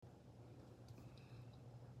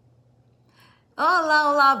Olá,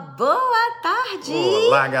 olá, boa tarde!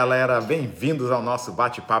 Olá, galera, bem-vindos ao nosso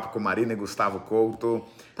bate-papo com Marina e Gustavo Couto.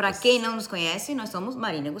 Para quem não nos conhece, nós somos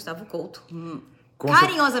Marina e Gustavo Couto, Com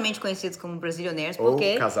carinhosamente conhecidos como Brasilionaires, Ou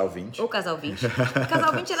porque... Casal 20. Ou Casal 20.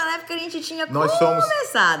 Casal 20 era na época que a gente tinha Nós somos-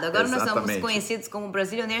 começado. Agora nós somos Exatamente. conhecidos como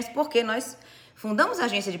Brasilionaires porque nós fundamos a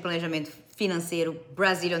agência de planejamento financeiro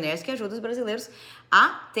Brasilionaires, que ajuda os brasileiros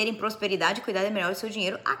a terem prosperidade e cuidar melhor do seu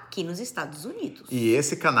dinheiro aqui nos Estados Unidos. E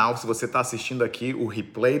esse canal, se você está assistindo aqui o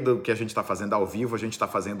replay do que a gente está fazendo ao vivo, a gente está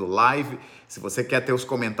fazendo live. Se você quer ter os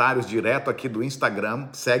comentários direto aqui do Instagram,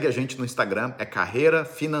 segue a gente no Instagram, é Carreira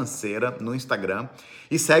Financeira no Instagram.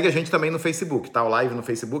 E segue a gente também no Facebook, tá? O live no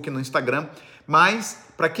Facebook e no Instagram. Mas,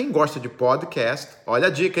 para quem gosta de podcast, olha a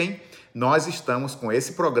dica, hein? Nós estamos com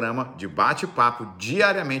esse programa de bate-papo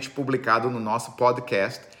diariamente publicado no nosso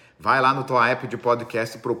podcast. Vai lá no tua app de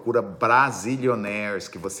podcast e procura Brasilionaires,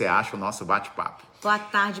 que você acha o nosso bate-papo. Boa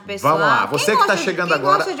tarde, pessoal. Vamos lá, você que está chegando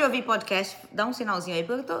agora... Quem gosta de ouvir podcast, dá um sinalzinho aí,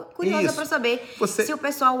 porque eu tô curiosa para saber se o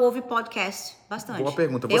pessoal ouve podcast bastante. Boa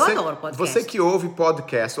pergunta. Eu adoro podcast. Você que ouve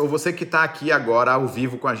podcast, ou você que está aqui agora ao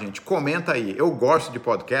vivo com a gente, comenta aí. Eu gosto de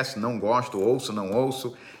podcast, não gosto, ouço, não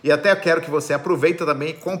ouço. E até quero que você aproveita também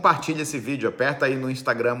e compartilhe esse vídeo. Aperta aí no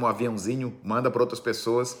Instagram o aviãozinho, manda para outras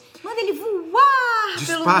pessoas. Manda ele voar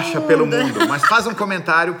Despacha pelo mundo. Mas faz um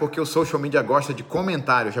comentário, porque o social media gosta de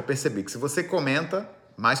comentário. Eu já percebi que se você comenta,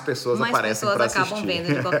 mais pessoas aparecem para assistir. Mais pessoas acabam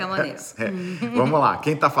vendo de qualquer maneira. Vamos lá.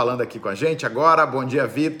 Quem está falando aqui com a gente agora? Bom dia,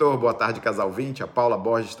 Vitor. Boa tarde, Casal 20. A Paula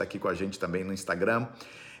Borges está aqui com a gente também no Instagram.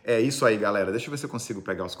 É isso aí, galera. Deixa eu ver se eu consigo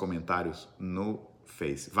pegar os comentários no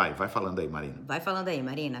Face. Vai falando aí, Marina. Vai falando aí,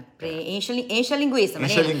 Marina. Enche a linguiça, Marina.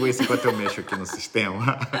 Enche a linguiça enquanto eu mexo aqui no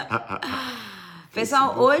sistema.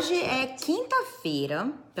 Pessoal, hoje é quinta-feira,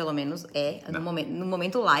 pelo menos no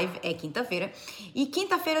momento live é quinta-feira. E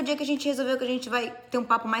quinta-feira é o dia que a gente resolveu que a gente vai ter um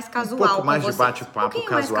papo mais casual. Um pouco mais de bate-papo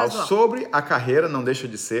casual sobre a carreira, não deixa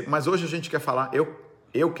de ser. Mas hoje a gente quer falar,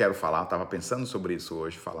 eu quero falar, eu tava pensando sobre isso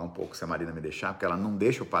hoje, falar um pouco, se a Marina me deixar, porque ela não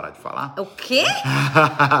deixa eu parar de falar. O quê?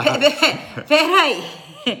 Peraí.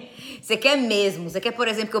 Você quer mesmo? Você quer, por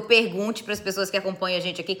exemplo, que eu pergunte para as pessoas que acompanham a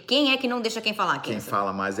gente aqui quem é que não deixa quem falar? Quem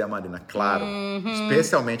fala mais é a Marina, claro.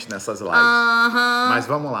 Especialmente nessas lives. Mas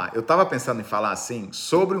vamos lá. Eu tava pensando em falar assim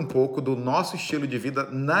sobre um pouco do nosso estilo de vida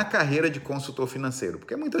na carreira de consultor financeiro.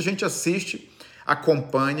 Porque muita gente assiste,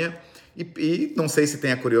 acompanha e não sei se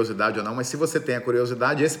tem a curiosidade ou não, mas se você tem a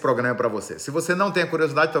curiosidade, esse programa é para você. Se você não tem a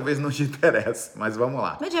curiosidade, talvez não te interesse, mas vamos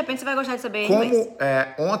lá. Mas de repente você vai gostar de saber.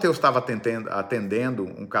 Ontem eu estava atendendo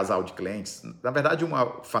um casal de clientes, na verdade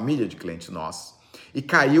uma família de clientes nossos, e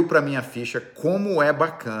caiu para minha ficha como é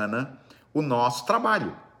bacana o nosso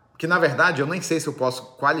trabalho. Que, na verdade, eu nem sei se eu posso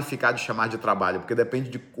qualificar de chamar de trabalho, porque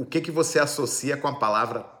depende de o que você associa com a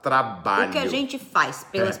palavra trabalho. O que a gente faz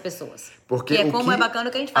pelas pessoas. Porque é como é bacana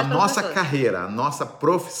o que a gente faz pelas pessoas. A nossa carreira, a nossa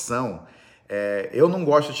profissão, eu não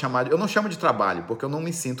gosto de chamar... Eu não chamo de trabalho, porque eu não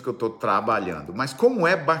me sinto que eu estou trabalhando. Mas como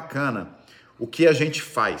é bacana o que a gente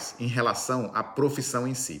faz em relação à profissão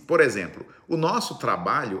em si. Por exemplo, o nosso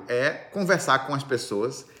trabalho é conversar com as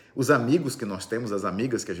pessoas... Os amigos que nós temos, as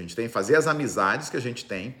amigas que a gente tem, fazer as amizades que a gente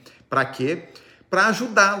tem. Para quê? Para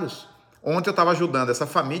ajudá-los. Ontem eu estava ajudando essa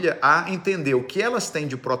família a entender o que elas têm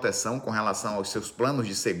de proteção com relação aos seus planos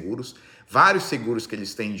de seguros, vários seguros que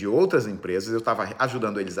eles têm de outras empresas. Eu estava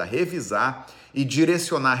ajudando eles a revisar e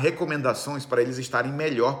direcionar recomendações para eles estarem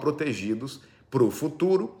melhor protegidos para o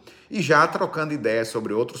futuro e já trocando ideias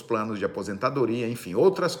sobre outros planos de aposentadoria, enfim,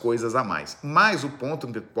 outras coisas a mais. Mas o ponto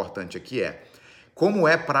importante aqui é como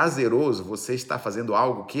é prazeroso você estar fazendo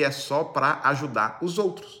algo que é só para ajudar os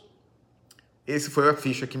outros. Esse foi a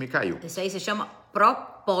ficha que me caiu. Isso aí se chama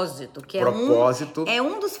propósito, que é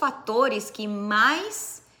um dos fatores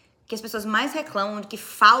que as pessoas mais reclamam de que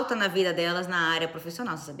falta na vida delas na área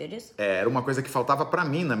profissional. Você sabia disso? Era uma coisa que faltava para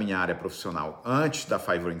mim na minha área profissional. Antes da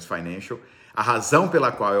Five Rings Financial, a razão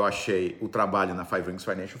pela qual eu achei o trabalho na Five Rings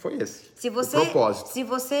Financial foi esse. O propósito. Se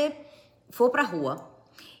você for para a rua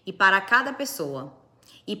e parar cada pessoa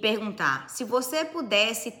e perguntar se você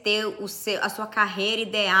pudesse ter a sua carreira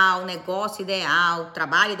ideal, negócio ideal,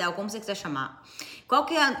 trabalho ideal, como você quiser chamar, qual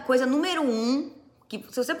que é a coisa número 1, que,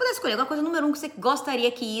 se você pudesse escolher, qual a coisa número 1 que você gostaria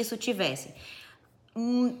que isso tivesse?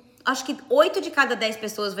 Acho que 8 de cada 10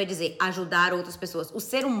 pessoas vai dizer ajudar outras pessoas. O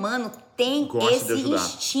ser humano tem esse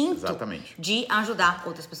instinto de ajudar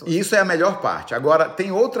outras pessoas. E isso é a melhor parte. Agora,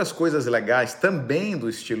 tem outras coisas legais também do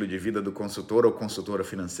estilo de vida do consultor ou consultora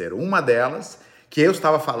financeira. Uma delas, que eu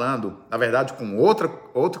estava falando, na verdade, com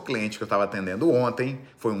outro cliente que eu estava atendendo ontem,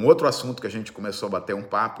 foi um outro assunto que a gente começou a bater um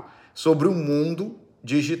papo, sobre o mundo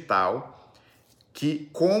digital, que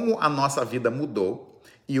como a nossa vida mudou.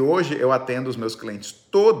 E hoje eu atendo os meus clientes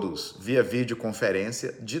todos via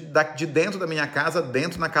videoconferência, de dentro da minha casa,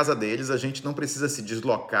 dentro na casa deles. A gente não precisa se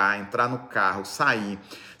deslocar, entrar no carro, sair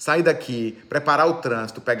daqui, preparar o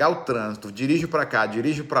trânsito, pegar o trânsito, dirige para cá,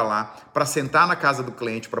 dirige para lá, para sentar na casa do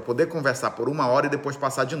cliente, para poder conversar por 1 hora e depois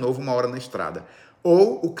passar de novo 1 hora na estrada.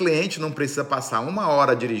 Ou o cliente não precisa passar 1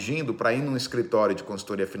 hora dirigindo para ir num escritório de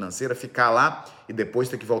consultoria financeira, ficar lá e depois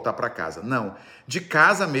ter que voltar para casa. Não. De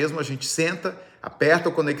casa mesmo a gente senta, aperta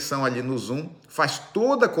a conexão ali no Zoom, faz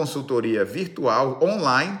toda a consultoria virtual,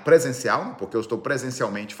 online, presencial, porque eu estou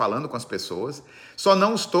presencialmente falando com as pessoas, só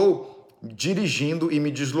não estou dirigindo e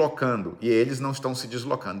me deslocando, e eles não estão se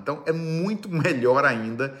deslocando. Então é muito melhor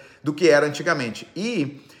ainda do que era antigamente.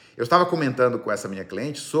 E eu estava comentando com essa minha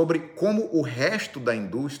cliente sobre como o resto da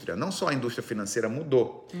indústria, não só a indústria financeira,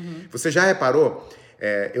 mudou. Você já reparou?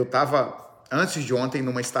 Eu estava, antes de ontem,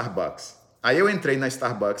 numa Starbucks. Aí eu entrei na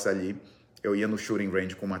Starbucks ali, eu ia no Shooting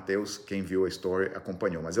Range com o Matheus, quem viu a story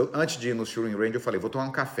acompanhou. Mas antes de ir no Shooting Range, eu falei, vou tomar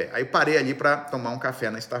um café. Aí parei ali para tomar um café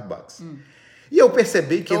na Starbucks. E eu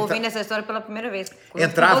percebi que... Estou ouvindo essa história pela primeira vez.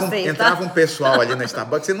 Entrava um pessoal ali na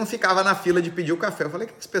Starbucks e não ficava na fila de pedir o café. Eu falei,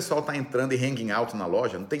 que esse pessoal tá entrando e hanging out na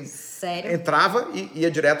loja? Não tem... Sério? Entrava e ia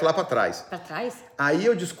direto lá para trás. Para trás? Aí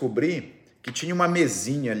eu descobri que tinha uma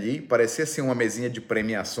mesinha ali, parecia ser uma mesinha de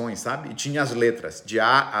premiações, sabe? E tinha as letras de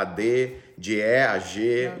A a D, de E a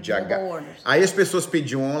G, de H. Aí as pessoas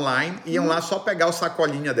pediam online, iam lá só pegar o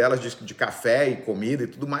sacolinha delas de café e comida e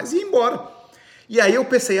tudo mais e ir embora. E aí eu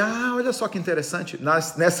pensei, olha só que interessante,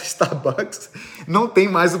 nessa Starbucks não tem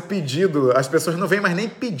mais o pedido, as pessoas não vêm mais nem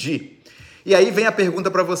pedir. E aí vem a pergunta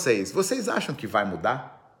para vocês acham que vai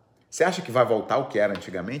mudar? Você acha que vai voltar o que era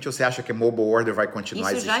antigamente ou você acha que mobile order vai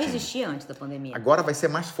continuar existindo? Isso já existia antes da pandemia. Agora vai ser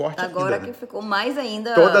mais forte Agora ainda. Que ficou mais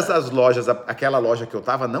ainda... Todas as lojas, aquela loja que eu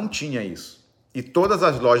estava não tinha isso. E todas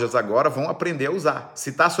as lojas agora vão aprender a usar.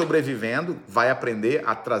 Se está sobrevivendo, vai aprender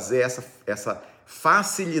a trazer essa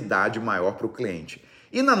facilidade maior para o cliente.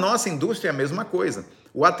 E na nossa indústria é a mesma coisa.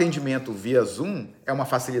 O atendimento via Zoom é uma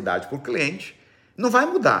facilidade para o cliente. Não vai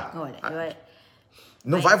mudar. Olha,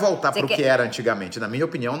 não vai voltar para o que era antigamente. Na minha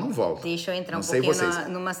opinião, não volta. Deixa eu entrar um pouquinho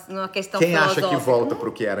numa questão Quem filosófica. Quem acha que volta para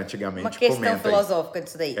o que era antigamente? Uma questão comenta filosófica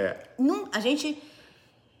disso daí. Não, a gente...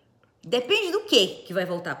 Depende do que vai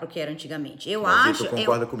voltar para o que era antigamente. Eu acho... acho... Vitor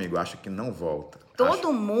concorda comigo. Eu acho que não volta.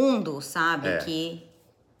 Todo mundo sabe que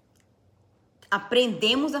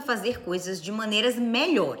aprendemos a fazer coisas de maneiras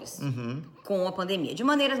melhores com a pandemia. De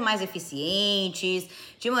maneiras mais eficientes,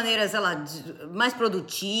 de maneiras, sei lá, mais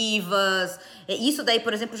produtivas. Isso daí,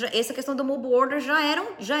 por exemplo, essa questão do mobile order já era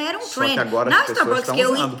um Só trend. que agora na as pessoas Starbucks estão que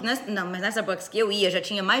eu usando. mas na Starbucks que eu ia, já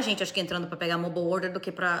tinha mais gente, acho que entrando para pegar mobile order do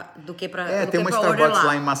que para tem uma Starbucks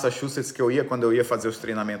lá em Massachusetts que eu ia quando eu ia fazer os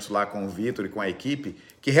treinamentos lá com o Vitor e com a equipe,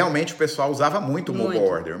 que realmente o pessoal usava muito o mobile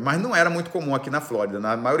order, mas não era muito comum aqui na Flórida.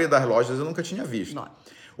 Na maioria das lojas eu nunca tinha visto. Não.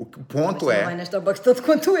 O ponto não vai na Starbucks tanto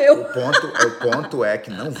quanto eu. O ponto é que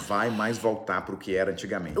não vai mais voltar para o que era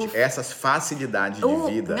antigamente. Essas facilidades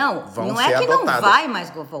de vida vão ser adotadas. Não é que não vai mais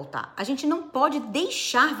voltar. A gente não pode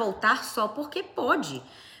deixar voltar só porque pode.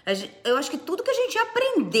 Eu acho que tudo que a gente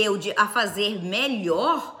aprendeu a fazer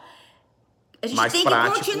melhor, a gente mais tem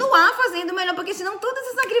prático. Que continuar fazendo melhor, porque senão todo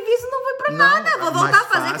esse sacrifício não vai pra nada. Vou voltar a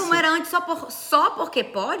fazer como era antes só porque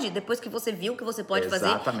pode, depois que você viu que você pode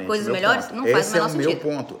fazer coisas melhores, não faz o menor sentido. Esse é o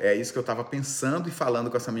meu ponto. É isso que eu estava pensando e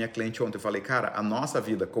falando com essa minha cliente ontem. Eu falei, cara, a nossa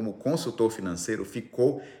vida como consultor financeiro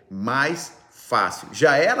ficou mais fácil.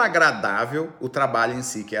 Já era agradável o trabalho em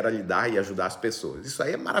si, que era lidar e ajudar as pessoas. Isso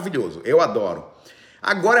aí é maravilhoso. Eu adoro.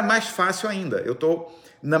 Agora é mais fácil ainda. Eu tô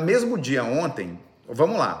no mesmo dia ontem.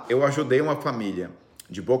 Vamos lá, eu ajudei uma família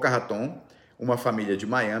de Boca Raton, uma família de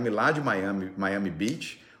Miami, lá de Miami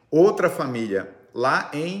Beach, outra família lá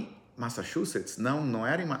em Massachusetts, não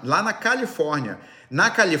era lá na Califórnia. Na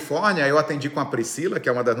Califórnia, eu atendi com a Priscila, que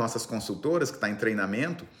é uma das nossas consultoras, que está em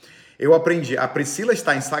treinamento. Eu aprendi, a Priscila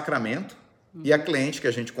está em Sacramento e a cliente que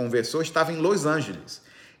a gente conversou estava em Los Angeles.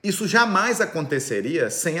 Isso jamais aconteceria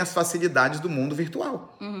sem as facilidades do mundo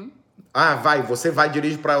virtual. Você vai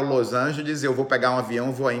dirigir para Los Angeles, eu vou pegar um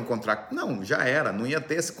avião, vou aí encontrar. Não, já era, não ia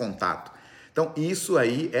ter esse contato. Então, isso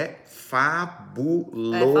aí é fabuloso.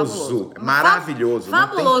 Maravilhoso.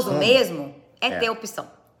 Fabuloso mesmo ter opção.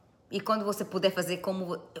 E quando você puder fazer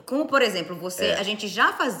como por exemplo, a gente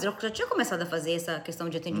já tinha começado a fazer essa questão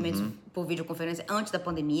de atendimentos por videoconferência antes da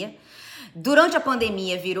pandemia. Durante a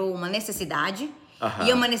pandemia virou uma necessidade. Aham.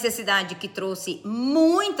 E é uma necessidade que trouxe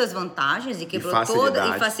muitas vantagens e quebrou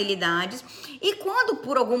e facilidades. E quando,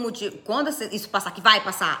 por algum motivo, quando isso passar, que vai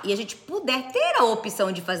passar, e a gente puder ter a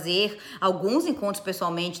opção de fazer alguns encontros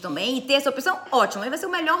pessoalmente também, e ter essa opção, ótimo. Aí vai ser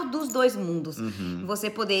o melhor dos dois mundos.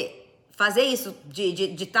 Você poder fazer isso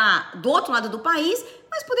de estar do outro lado do país,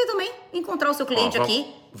 mas poder também encontrar o seu cliente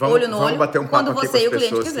aqui, olho no olho, vamos bater um papo quando aqui você com e as o cliente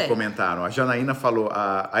pessoas quiser. que comentaram. A Janaína falou,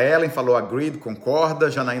 a Ellen falou agreed, concorda, a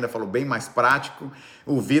Janaína falou bem mais prático.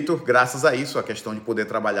 O Vitor, graças a isso, a questão de poder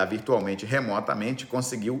trabalhar virtualmente, remotamente,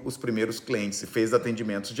 conseguiu os primeiros clientes e fez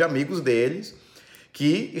atendimentos de amigos deles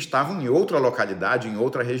que estavam em outra localidade, em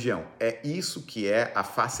outra região. É isso que é a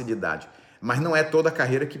facilidade. Mas não é toda a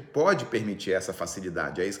carreira que pode permitir essa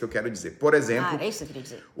facilidade. É isso que eu quero dizer. Por exemplo, é isso que eu queria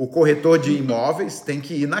dizer. O corretor de imóveis tem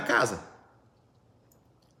que ir na casa.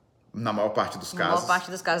 Na maior parte dos casos. Na maior parte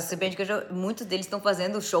dos casos. Se bem que muitos deles estão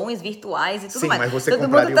fazendo showings virtuais e tudo Sim, mais. mas você Todo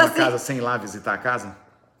compraria mundo tá uma casa sem ir lá visitar a casa?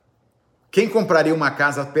 Quem compraria uma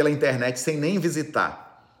casa pela internet sem nem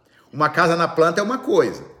visitar? Uma casa na planta é uma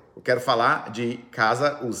coisa. Eu quero falar de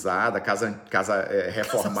casa usada, casa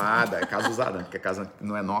reformada, casa usada, porque a casa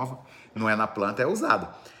não é nova, não é na planta, é usada.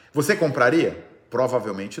 Você compraria?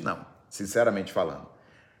 Provavelmente não, sinceramente falando.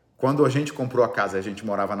 Quando a gente comprou a casa, a gente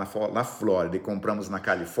morava na Flórida e compramos na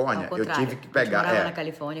Califórnia, eu tive que pegar... morava na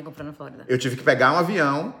Califórnia e comprou na Flórida. Eu tive que pegar um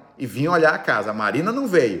avião e vim olhar a casa. A Marina não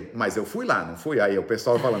veio, mas eu fui lá, não fui? Aí o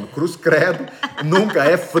pessoal falando, cruz credo, nunca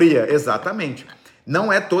é fria. Exatamente.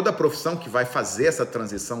 Não é toda a profissão que vai fazer essa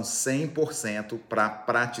transição 100% para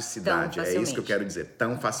praticidade. É isso que eu quero dizer,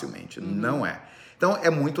 tão facilmente. Não é. Então,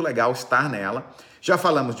 é muito legal estar nela. Já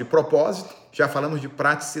falamos de propósito, já falamos de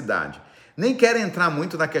praticidade. Nem quero entrar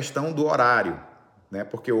muito na questão do horário, né?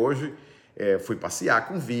 Porque hoje fui passear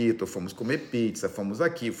com o Vitor, fomos comer pizza, fomos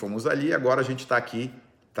aqui, fomos ali, agora a gente está aqui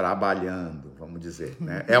trabalhando, vamos dizer,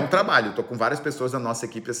 né? É um trabalho, estou com várias pessoas da nossa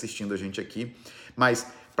equipe assistindo a gente aqui, mas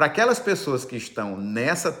para aquelas pessoas que estão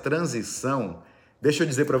nessa transição, deixa eu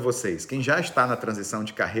dizer para vocês, quem já está na transição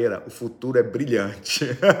de carreira, o futuro é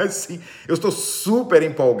brilhante. Assim, eu estou super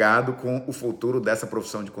empolgado com o futuro dessa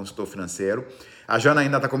profissão de consultor financeiro. A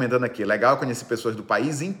Janaína está comentando aqui, legal, eu conheci pessoas do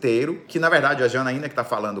país inteiro, que na verdade a Janaína que está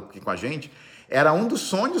falando aqui com a gente, era um dos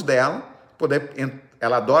sonhos dela,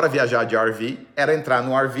 ela adora viajar de RV, era entrar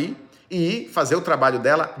no RV e fazer o trabalho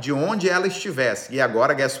dela de onde ela estivesse. E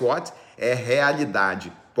agora, guess what? É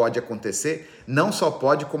realidade. Pode acontecer, não só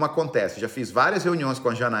pode, como acontece. Já fiz várias reuniões com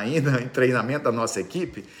a Janaína em treinamento da nossa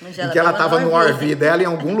equipe, em que ela estava no RV dela em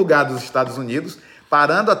algum lugar dos Estados Unidos,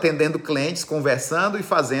 parando, atendendo clientes, conversando e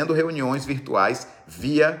fazendo reuniões virtuais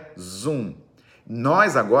via Zoom.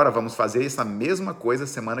 Nós agora vamos fazer essa mesma coisa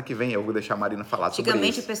semana que vem. Eu vou deixar a Marina falar sobre isso.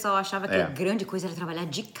 Antigamente o pessoal achava que a grande coisa era trabalhar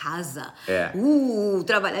de casa. É.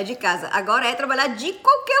 Trabalhar de casa. Agora é trabalhar de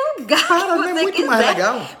qualquer lugar Cara, que não você é muito quiser. mais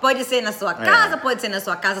legal. Pode ser na sua casa, pode ser na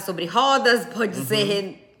sua casa sobre rodas, pode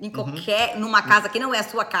ser em qualquer, numa casa que não é a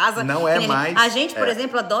sua casa. Não é mais. A gente, por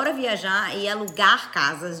exemplo, adora viajar e alugar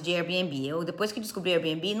casas de Airbnb. Eu, depois que descobri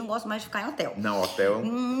Airbnb, não gosto mais de ficar em hotel. Não, hotel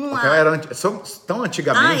era tão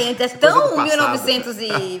antigamente. É tão 1900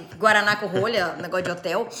 e Guaraná com rolha, negócio de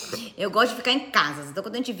hotel. Eu gosto de ficar em casas. Então,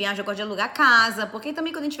 quando a gente viaja, eu gosto de alugar casa. Porque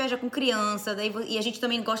também quando a gente viaja com criança, e a gente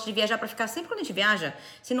também gosta de viajar pra ficar sempre quando a gente viaja.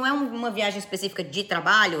 Se não é uma viagem específica de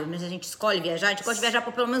trabalho, mas a gente escolhe viajar, a gente gosta de viajar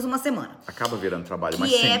por pelo menos uma semana. Acaba virando trabalho, Que mas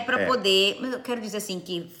sim. Poder... Mas eu quero dizer assim,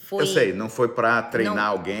 que foi... Eu sei, não foi pra treinar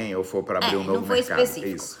alguém ou foi pra abrir um novo mercado. Não foi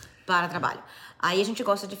específico Isso. para trabalho. Aí a gente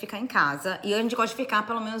gosta de ficar em casa e a gente gosta de ficar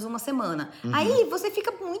pelo menos uma semana. Aí você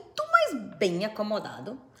fica muito mais bem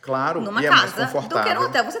acomodado. Claro, numa e casa é mais confortável. do que no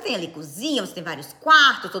hotel. Você tem ali cozinha, você tem vários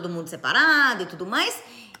quartos, todo mundo separado e tudo mais.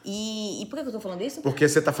 E por que eu tô falando isso? Porque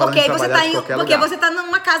você tá falando de trabalhar de qualquer lugar. Porque você tá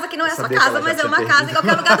numa casa que não é a sua casa, mas é uma casa em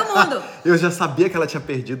qualquer lugar do mundo. Eu já sabia que ela tinha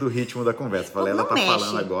perdido o ritmo da conversa. Falei, ela tá mexe.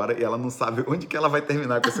 falando agora e ela não sabe onde que ela vai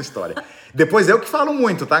terminar com essa história. Depois eu que falo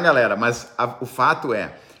muito, tá, galera? Mas o fato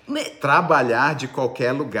é, trabalhar de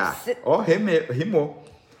qualquer lugar. Rimou.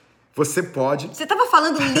 Você pode... Você tava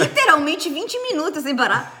falando literalmente 20 minutos sem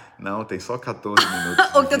parar. Não, tem só 14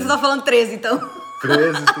 minutos. Ou que você tá falando 13, então.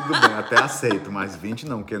 13, tudo bem, até aceito, mas 20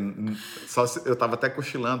 não, porque eu tava até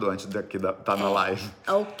cochilando antes daqui tá na live.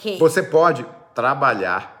 Ok. Você pode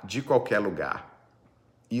trabalhar de qualquer lugar.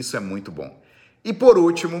 Isso é muito bom. E por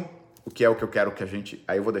último, o que eu quero que a gente...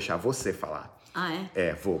 Aí eu vou deixar você falar. Ah,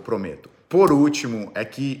 é? Vou, prometo. Por último, é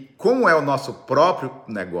que, como é o nosso próprio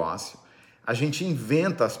negócio, a gente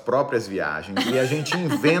inventa as próprias viagens e a gente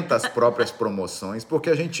inventa as próprias promoções porque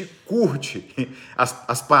a gente curte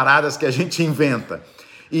as paradas que a gente inventa.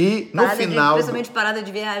 E no final... Principalmente parada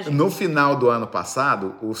de viagem. No final do ano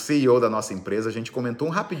passado, o CEO da nossa empresa, a gente comentou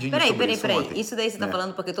rapidinho sobre isso ontem. Isso daí você tá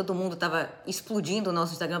falando porque todo mundo tava explodindo o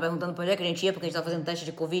nosso Instagram, perguntando pra onde é que a gente ia, porque a gente tava fazendo teste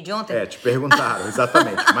de Covid ontem. Te perguntaram,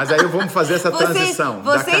 exatamente. Mas aí vamos fazer essa transição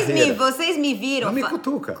da carreira. Vocês me viram... Não me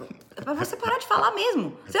cutuca. Pra você parar de falar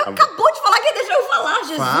mesmo. Você acabou de falar que ia deixar eu falar,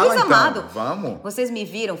 Jesus Fala, amado. Então, vamos. Vocês me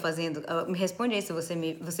viram fazendo... Me responde aí se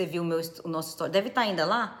você viu o nosso story. Deve estar ainda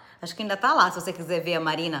lá? Acho que ainda tá lá, se você quiser ver a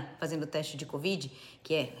Marina fazendo o teste de Covid,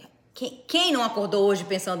 que é... Quem não acordou hoje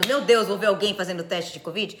pensando, meu Deus, vou ver alguém fazendo teste de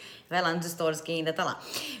Covid? Vai lá nos stories que ainda tá lá.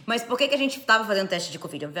 Mas por que a gente tava fazendo teste de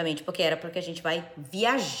Covid? Obviamente, porque a gente vai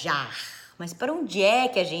viajar. Mas para onde é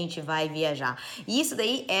que a gente vai viajar? E isso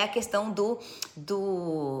daí é a questão do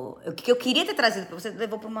o que eu queria ter trazido para você,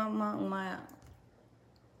 levou para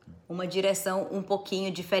uma direção um pouquinho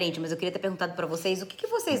diferente, mas eu queria ter perguntado para vocês o que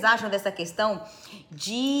vocês acham dessa questão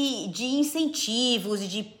de incentivos e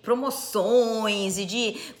de promoções e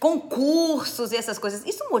de concursos e essas coisas.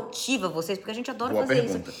 Isso motiva vocês? Porque a gente adora fazer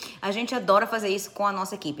isso. A gente adora fazer isso com a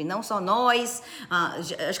nossa equipe. Não só nós,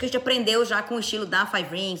 acho que a gente aprendeu já com o estilo da Five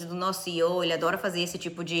Rings, do nosso CEO, ele adora fazer esse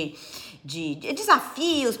tipo de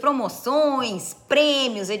desafios, promoções,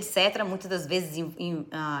 prêmios, etc. Muitas das vezes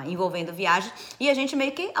envolvendo viagens. E a gente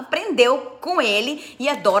meio que aprendeu com ele e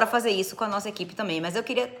adora fazer isso com a nossa equipe também. Mas eu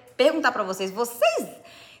queria perguntar para vocês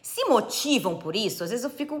se motivam por isso? Às vezes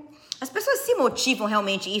as pessoas se motivam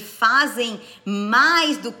realmente e fazem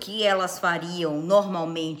mais do que elas fariam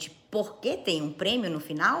normalmente porque tem um prêmio no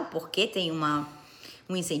final? Porque tem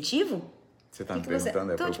um incentivo? Você tá me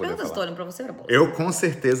perguntando, Tô te perguntando, estou olhando pra você, Paulo. Eu com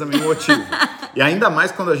certeza me motivo. E ainda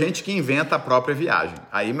mais quando a gente que inventa a própria viagem.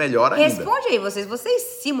 Aí melhor ainda. Responde aí, vocês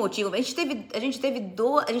se motivam. A gente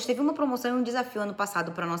teve uma promoção e um desafio ano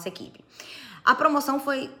passado pra nossa equipe. A promoção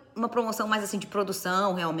foi uma promoção mais assim de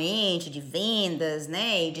produção, realmente, de vendas,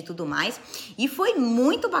 né, e de tudo mais. E foi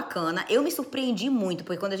muito bacana. Eu me surpreendi muito,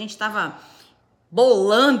 porque quando a gente tava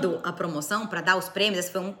bolando a promoção pra dar os prêmios,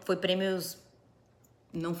 esse foi prêmios...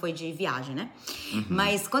 Não foi de viagem, né? Uhum.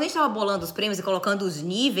 Mas quando a gente tava bolando os prêmios e colocando os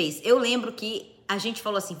níveis, eu lembro que a gente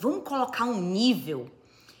falou assim, vamos colocar um nível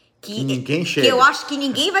que ninguém chega. Que eu acho que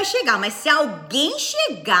ninguém vai chegar, mas se alguém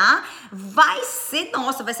chegar, vai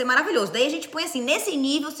ser maravilhoso. Daí a gente põe assim, nesse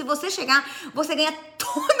nível, se você chegar, você ganha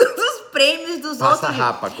todos os prêmios dos outros. Passa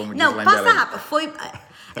rapa, como diz lá em Belém. Não, passa rapa. Foi...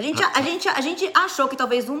 A gente achou que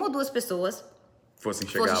talvez uma ou duas pessoas fossem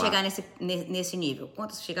chegar nesse nível.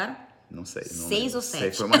 Quantos chegaram? Não sei. 6 ou 7.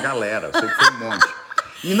 Sei, foi uma galera. Eu sei que foi um monte.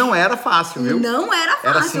 E não era fácil, viu? Não era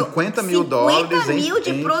fácil. Era $50 mil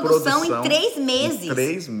de produção em 3 meses. Em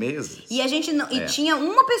 3 meses. E a gente e tinha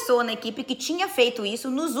uma pessoa na equipe que tinha feito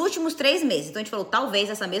isso nos últimos 3 meses. Então a gente falou, talvez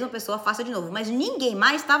essa mesma pessoa faça de novo. Mas ninguém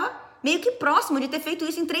mais estava meio que próximo de ter feito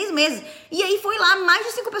isso em 3 meses. E aí foi lá, mais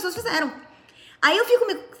de 5 pessoas fizeram. Aí eu fico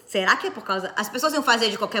será que é por causa... As pessoas iam fazer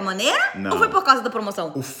de qualquer maneira? Não. Ou foi por causa da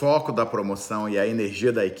promoção? O foco da promoção e a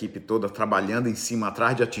energia da equipe toda trabalhando em cima,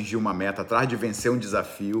 atrás de atingir uma meta, atrás de vencer um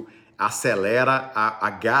desafio, acelera a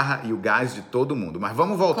garra e o gás de todo mundo. Mas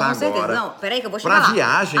vamos voltar agora. Com certeza. Não, peraí que eu vou chegar lá. Pra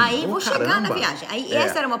viagem. Aí vou chegar na viagem. Aí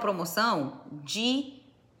essa era uma promoção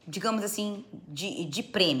digamos assim, de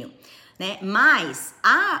prêmio. Né? Mas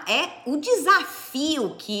o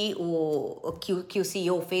desafio que o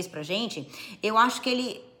CEO fez pra gente, eu acho que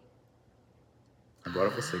ele...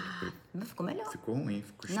 Agora você que... Ficou melhor. Ficou ruim,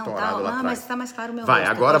 ficou estourado lá atrás. Mas tá mais claro o meu Vai,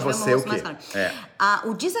 rosto. agora você o quê?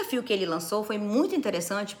 O desafio que ele lançou foi muito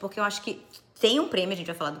interessante, porque eu acho que tem um prêmio, a gente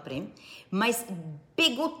vai falar do prêmio, mas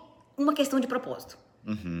pegou uma questão de propósito.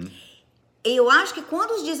 Uhum. Eu acho que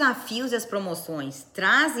quando os desafios e as promoções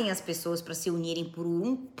trazem as pessoas para se unirem por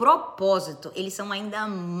um propósito, eles são ainda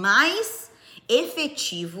mais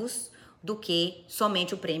efetivos do que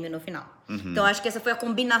somente o prêmio no final. Uhum. Então, acho que essa foi a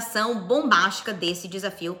combinação bombástica desse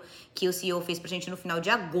desafio que o CEO fez pra gente no final de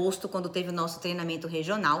agosto, quando teve o nosso treinamento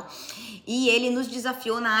regional. E ele nos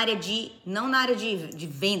desafiou na área não na área de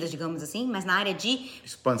vendas, digamos assim, mas na área de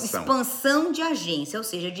expansão de agência, ou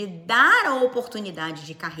seja, de dar a oportunidade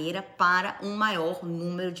de carreira para um maior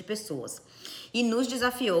número de pessoas. E nos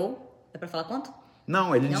desafiou... É pra falar quanto?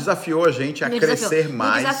 Não, ele desafiou a gente a crescer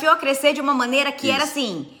mais. Ele desafiou a crescer de uma maneira que era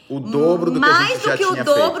assim... O dobro do que a gente já tinha feito. Mais do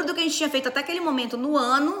que o dobro do que a gente tinha feito até aquele momento no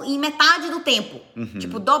ano, em metade do tempo. Uhum.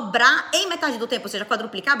 Tipo, dobrar em metade do tempo. Ou seja,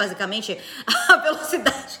 quadruplicar, basicamente, a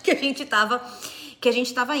velocidade que a gente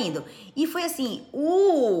tava indo. E foi assim,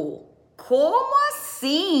 como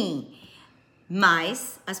assim?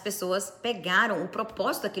 Mas as pessoas pegaram o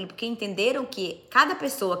propósito daquilo, porque entenderam que cada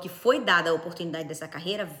pessoa que foi dada a oportunidade dessa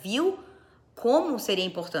carreira viu como seria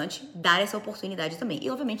importante dar essa oportunidade também.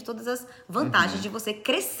 E, obviamente, todas as vantagens de você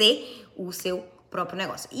crescer o seu próprio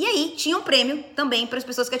negócio. E aí tinha um prêmio também para as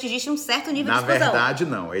pessoas que atingissem um certo nível Na de explosão. verdade,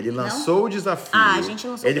 não. Ele lançou o desafio. A gente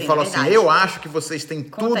lançou Ele o prêmio, falou assim, verdade. eu acho que vocês têm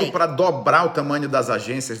Conta tudo aí. para dobrar o tamanho das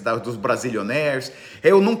agências dos Brasilionaires.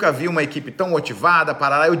 Eu nunca vi uma equipe tão motivada.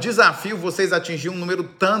 Parará. Eu desafio vocês a atingir um número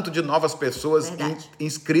tanto de novas pessoas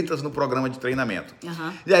inscritas no programa de treinamento.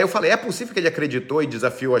 Uhum. E aí eu falei, é possível que ele acreditou e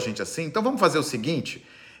desafiou a gente assim? Então vamos fazer o seguinte,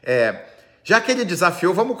 já que ele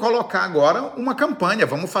desafiou, vamos colocar agora uma campanha,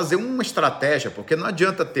 vamos fazer uma estratégia, porque não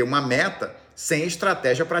adianta ter uma meta sem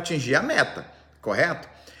estratégia para atingir a meta, correto?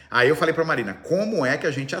 Aí eu falei para a Marina, como é que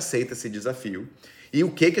a gente aceita esse desafio? E o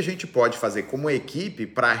que a gente pode fazer como equipe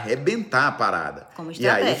para arrebentar a parada? Como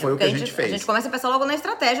estratégia. E aí foi o que a gente fez. A gente começa a pensar logo na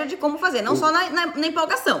estratégia de como fazer, não só na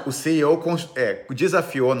empolgação. O CEO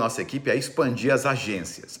desafiou a nossa equipe a expandir as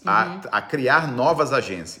agências, a criar novas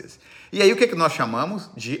agências. E aí o que nós chamamos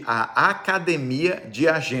de a Academia de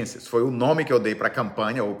Agências. Foi o nome que eu dei para a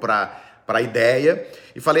campanha ou para a ideia.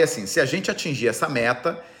 E falei assim, se a gente atingir essa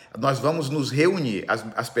meta, nós vamos nos reunir.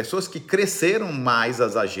 As pessoas que cresceram mais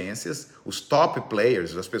as agências, os top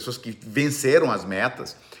players, as pessoas que venceram as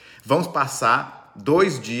metas, vamos passar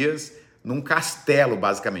 2 dias num castelo,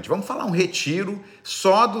 basicamente. Vamos falar um retiro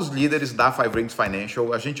só dos líderes da Five Rings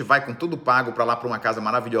Financial. A gente vai com tudo pago para lá, para uma casa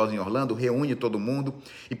maravilhosa em Orlando, reúne todo mundo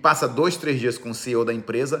e passa 2, 3 dias com o CEO da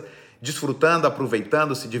empresa, desfrutando,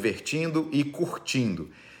 aproveitando, se divertindo e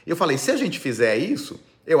curtindo. E eu falei, se a gente fizer isso,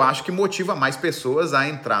 eu acho que motiva mais pessoas a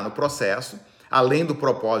entrar no processo. Além do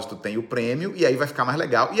propósito, tem o prêmio, e aí vai ficar mais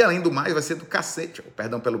legal. E além do mais, vai ser do cacete.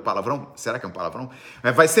 Perdão pelo palavrão. Será que é um palavrão?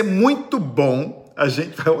 Mas vai ser muito bom a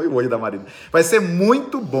gente... Oi, da Marina. Vai ser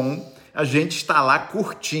muito bom a gente estar lá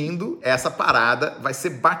curtindo essa parada. Vai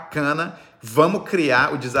ser bacana. Vamos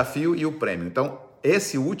criar o desafio e o prêmio. Então,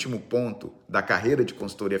 esse último ponto da carreira de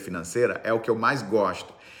consultoria financeira é o que eu mais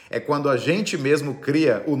gosto. É quando a gente mesmo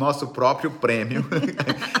cria o nosso próprio prêmio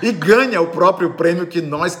e ganha o próprio prêmio que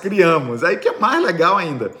nós criamos. Aí que é mais legal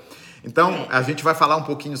ainda. Então, a gente vai falar um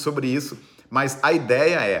pouquinho sobre isso, mas a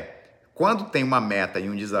ideia é, quando tem uma meta e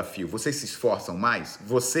um desafio, vocês se esforçam mais?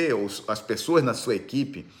 Você ou as pessoas na sua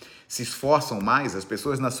equipe se esforçam mais? As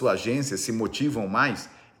pessoas na sua agência se motivam mais?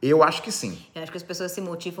 Eu acho que sim. Eu acho que as pessoas se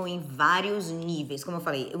motivam em vários níveis. Como eu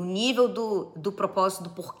falei, o nível do propósito, do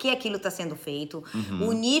porquê aquilo está sendo feito,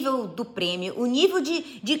 o nível do prêmio, o nível de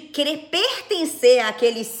querer pertencer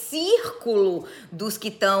àquele círculo dos que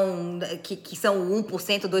estão, que são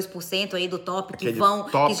 1%, 2% aí do top, Aquele que vão,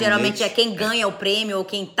 top que geralmente niche. é quem ganha o prêmio ou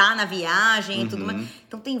quem tá na viagem e tudo mais.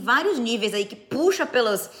 Então tem vários níveis aí que puxa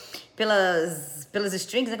pelas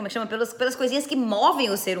strings, né? Como é que chama? Pelas coisinhas que movem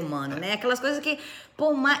o ser humano, né? Aquelas coisas que,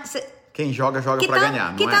 pô, quem joga pra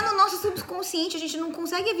ganhar, que não é? tá no nosso subconsciente, a gente não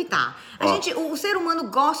consegue evitar. O ser humano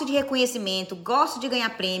gosta de reconhecimento, gosta de ganhar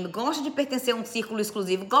prêmio, gosta de pertencer a um círculo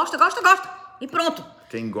exclusivo, gosta. E pronto.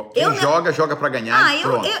 Quem joga pra ganhar e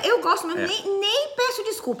pronto. Eu gosto mesmo, nem peço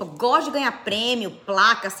desculpa. Gosto de ganhar prêmio,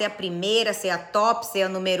 placa, ser a primeira, ser a top, ser a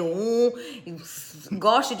número 1.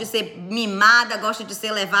 Gosto de ser mimada, gosto de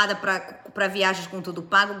ser levada pra viagens com tudo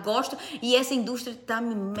pago. Gosto. E essa indústria tá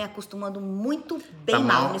me acostumando muito bem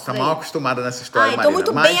mal nisso daí. Tá mal acostumada nessa história, Marina. Tô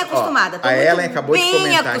muito bem acostumada. A Ellen acabou de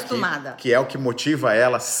comentar acostumada. aqui que é o que motiva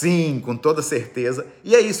ela, sim, com toda certeza.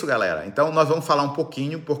 E é isso, galera. Então, nós vamos falar um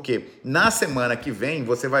pouquinho, porque na semana que vem,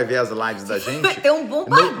 você vai ver as lives da gente. Vai ter um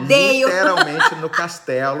bombardeio. Literalmente no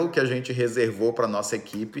castelo que a gente reservou para nossa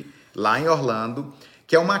equipe, lá em Orlando,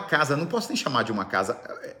 que é uma casa, não posso nem chamar de uma casa,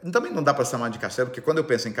 também não dá para chamar de castelo, porque quando eu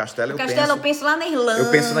penso em castelo, eu penso lá na Irlanda. Eu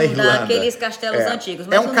penso na Irlanda. Aqueles castelos antigos.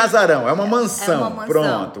 É um casarão, é uma mansão. É uma mansão.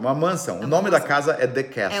 Pronto, uma mansão. O nome da casa é The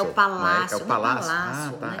Castle. É o palácio. Né? É o palácio.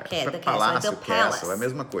 Palácio, Castle, é a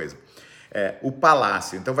mesma coisa. O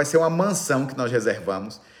palácio. Então vai ser uma mansão que nós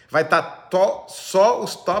reservamos. Vai estar só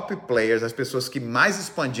os top players, as pessoas que mais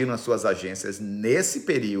expandiram as suas agências nesse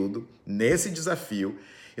período, nesse desafio.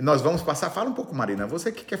 E nós vamos passar... Fala um pouco, Marina.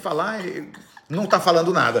 Você que quer falar e não está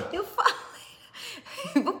falando nada. Eu falo.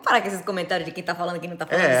 Vamos parar com esses comentários de quem está falando e quem não está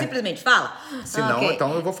falando. Simplesmente fala. Se não,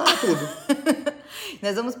 então eu vou falar tudo.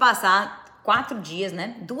 Nós vamos passar 4 dias,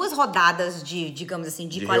 né? 2 rodadas digamos assim,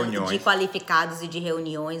 de qualificados e de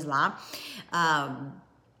reuniões lá.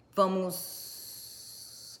 Vamos...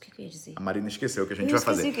 O que eu ia dizer? A Marina esqueceu o que a gente vai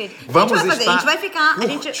fazer. A gente vai ficar, a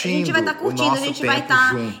gente vai estar curtindo, a gente vai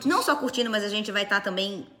estar juntos. Não só curtindo, mas a gente vai estar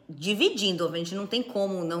também dividindo. A gente não tem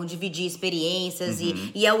como não dividir experiências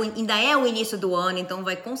e ainda é o início do ano, então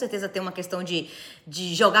vai com certeza ter uma questão de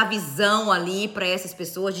jogar visão ali para essas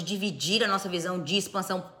pessoas, de dividir a nossa visão de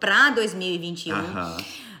expansão para 2021.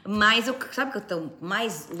 Mas sabe o que eu tô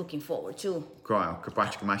mais looking forward to? Qual é a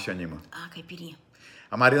parte que mais te anima? Caipirinha.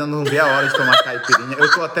 A Marina não vê a hora de tomar caipirinha.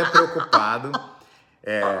 Eu tô até preocupado,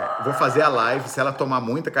 Vou fazer a live. Se ela tomar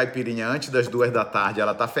muita caipirinha antes das 2 da tarde,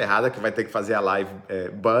 ela tá ferrada, que vai ter que fazer a live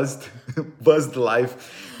buzzed live.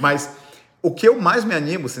 Mas o que eu mais me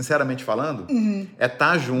animo, sinceramente falando, é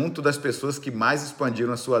estar junto das pessoas que mais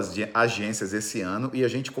expandiram as suas agências esse ano e a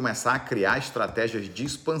gente começar a criar estratégias de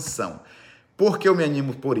expansão. Por que eu me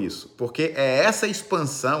animo por isso? Porque é essa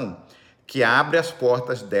expansão que abre as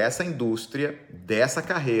portas dessa indústria, dessa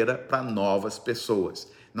carreira para novas pessoas.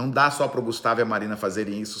 Não dá só para o Gustavo e a Marina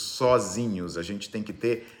fazerem isso sozinhos. A gente tem que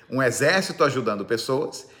ter um exército ajudando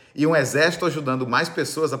pessoas e um exército ajudando mais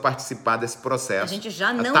pessoas a participar desse processo. A gente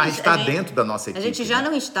já não está dentro da nossa equipe. A gente já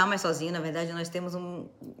não está mais sozinho, na verdade, nós temos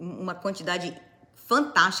uma quantidade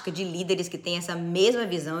fantástica de líderes que têm essa mesma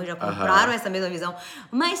visão, já compraram essa mesma visão,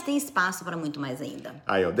 mas tem espaço para muito mais ainda.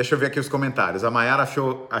 Aí, ó, deixa eu ver aqui os comentários. A Mayara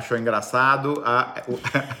achou engraçado, a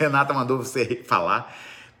Renata mandou você falar.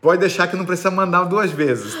 Pode deixar que não precisa mandar 2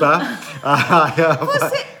 vezes, tá?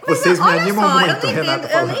 Vocês me animam muito, Renata.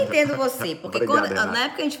 Eu nem entendo você, porque Obrigado, na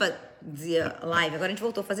época que a gente fazia live, agora a gente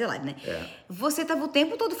voltou a fazer live, né? Você tava o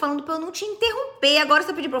tempo todo falando pra eu não te interromper. Agora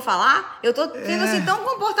você pediu pra eu falar? Eu tô sendo assim tão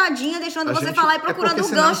comportadinha, deixando você falar e procurando um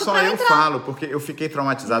gancho pra entrar. Só eu falo, porque eu fiquei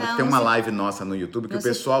traumatizado. Tem uma live nossa no YouTube que o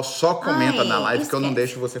pessoal só comenta na live que eu não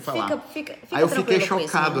deixo você falar. Aí eu fiquei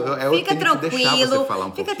chocado. Fica tranquilo,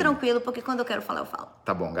 fica tranquilo, porque quando eu quero falar, eu falo.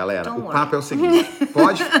 Tá bom, galera. O papo é o seguinte.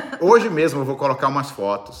 Hoje mesmo eu vou colocar umas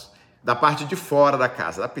fotos da parte de fora da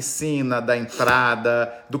casa, da piscina, da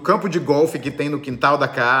entrada, do campo de golfe que tem no quintal da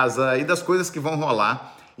casa e das coisas que vão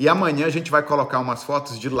rolar. E amanhã a gente vai colocar umas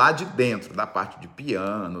fotos de lá de dentro, da parte de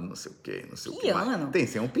piano, não sei o quê, não sei o que. Piano? Tem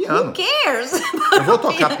sim um piano. Who cares? Eu vou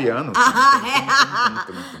tocar piano.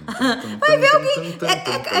 Vai ver alguém.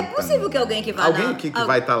 É possível que alguém que vai Alguém que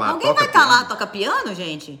vai estar lá alguém vai estar lá, toca piano,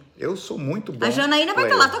 gente? Eu sou muito bom. A Janaína vai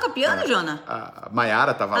estar lá, toca piano, Jana? A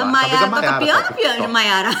Mayara tava lá. A Mayara toca piano,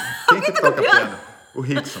 Mayara. Quem que toca piano? O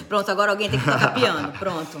Rickson. Pronto, agora alguém tem que tocar piano.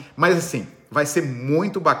 Pronto. Mas assim, vai ser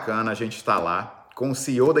muito bacana a gente estar lá com o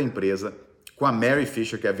CEO da empresa, com a Mary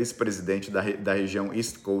Fisher, que é a vice-presidente da região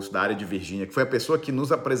East Coast, da área de Virgínia, que foi a pessoa que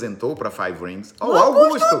nos apresentou para Five Rings. O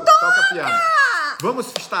Augusto toca piano.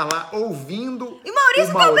 Vamos estar lá ouvindo e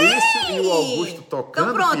o Maurício e o Augusto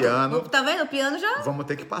tocando então, piano. Tá vendo? O piano já... Vamos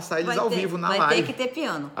ter que passar eles ao vivo na live. Vai ter que ter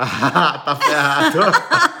piano. Tá ferrado.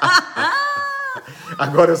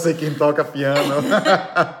 Agora eu sei quem toca piano.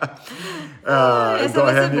 Essa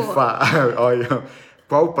vai ser boa. Olha...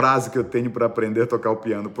 Qual o prazo que eu tenho para aprender a tocar o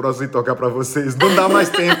piano? Posso ir tocar para vocês? Não dá mais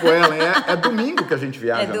tempo, Ellen. É domingo que a gente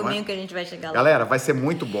viaja, não é? Domingo que a gente vai chegar lá. Galera, vai ser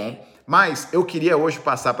muito bom. Mas eu queria hoje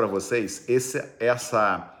passar para vocês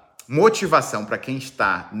essa motivação para quem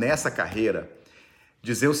está nessa carreira,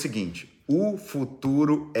 dizer o seguinte: o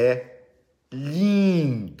futuro é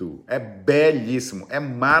lindo, é belíssimo, é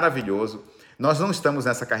maravilhoso. Nós não estamos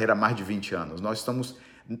nessa carreira há mais de 20 anos. Nós estamos...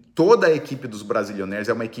 Toda a equipe dos Brasilionaires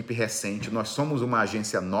é uma equipe recente, nós somos uma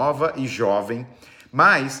agência nova e jovem,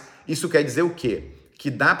 mas isso quer dizer o quê? Que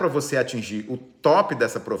dá para você atingir o top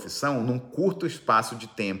dessa profissão num curto espaço de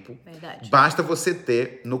tempo. Verdade. Basta você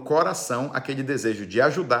ter no coração aquele desejo de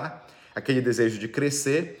ajudar, aquele desejo de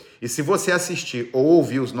crescer. E se você assistir ou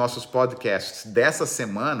ouvir os nossos podcasts dessa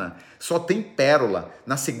semana, só tem pérola.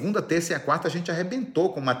 Na segunda, terça e a quarta a gente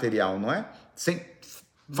arrebentou com material, não é?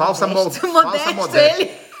 Falsa modéstia.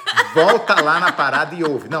 Volta lá na parada e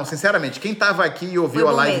ouve. Não, sinceramente, quem tava aqui e ouviu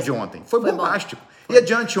a live de ontem, foi bombástico. E a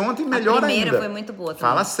de anteontem, melhor ainda. A primeira foi muito boa também.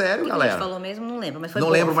 Fala sério, galera. A gente falou mesmo, não lembro, mas foi bom.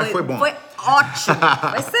 Não lembro, mas foi bom. Foi ótimo,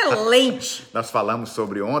 foi excelente. Nós falamos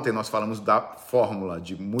sobre ontem, nós falamos da fórmula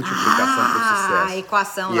de multiplicação para o sucesso. A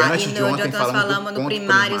equação e lá. Antes de ontem nós falamos no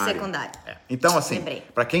primário e secundário. Então, assim,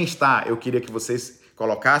 para quem está, eu queria que vocês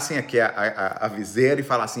colocassem aqui a viseira e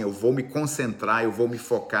falassem: eu vou me concentrar, eu vou me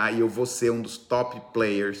focar e eu vou ser um dos top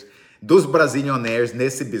players dos Brasilionaires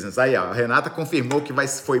nesse business. Aí, ó, a Renata confirmou que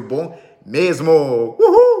foi bom mesmo.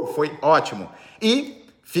 Uhul! Foi ótimo. E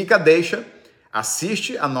fica,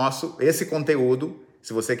 assiste esse conteúdo.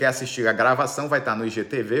 Se você quer assistir a gravação, vai estar no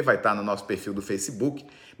IGTV, vai estar no nosso perfil do Facebook.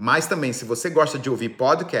 Mas também, se você gosta de ouvir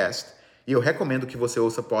podcast, e eu recomendo que você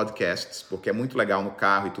ouça podcasts, porque é muito legal no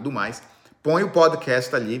carro e tudo mais, põe o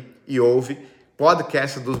podcast ali e ouve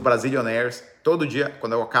podcast dos Brasilionaires. Todo dia,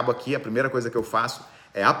 quando eu acabo aqui, a primeira coisa que eu faço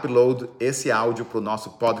é upload esse áudio para o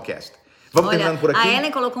nosso podcast. Vamos terminando por aqui? A Ellen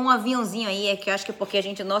colocou um aviãozinho aí, que eu acho que é porque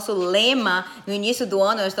nosso lema, no início do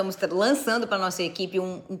ano, nós estamos lançando para nossa equipe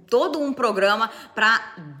todo um programa para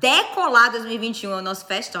decolar 2021, o nosso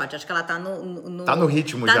Fast Start. Acho que ela tá no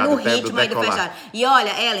ritmo tá já. No ritmo aí do Fast Start. E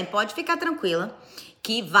olha, Ellen, pode ficar tranquila,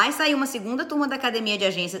 que vai sair uma segunda turma da Academia de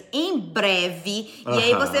Agências em breve. E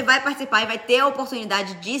aí você vai participar e vai ter a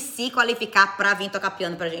oportunidade de se qualificar para vir tocar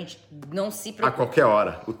piano pra gente. Não se preocupe. A qualquer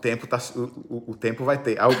hora. O tempo vai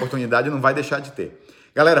ter. A oportunidade não vai deixar de ter.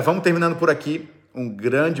 Galera, vamos terminando por aqui. Um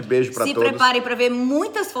grande beijo para todos. Se preparem para ver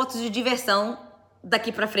muitas fotos de diversão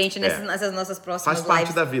daqui para frente nessas nossas próximas lives. Faz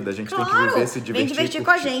parte da vida. A gente tem que viver, se divertir. Vem divertir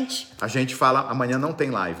com a gente. A gente fala, amanhã não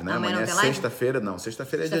tem live, né? Amanhã é sexta-feira. Não,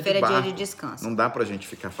 sexta-feira é dia de barco. É dia de descanso. Não dá pra gente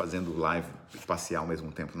ficar fazendo live e passear ao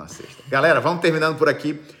mesmo tempo na sexta. Galera, vamos terminando por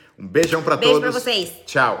aqui. Um beijão para todos. Beijo para vocês.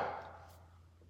 Tchau.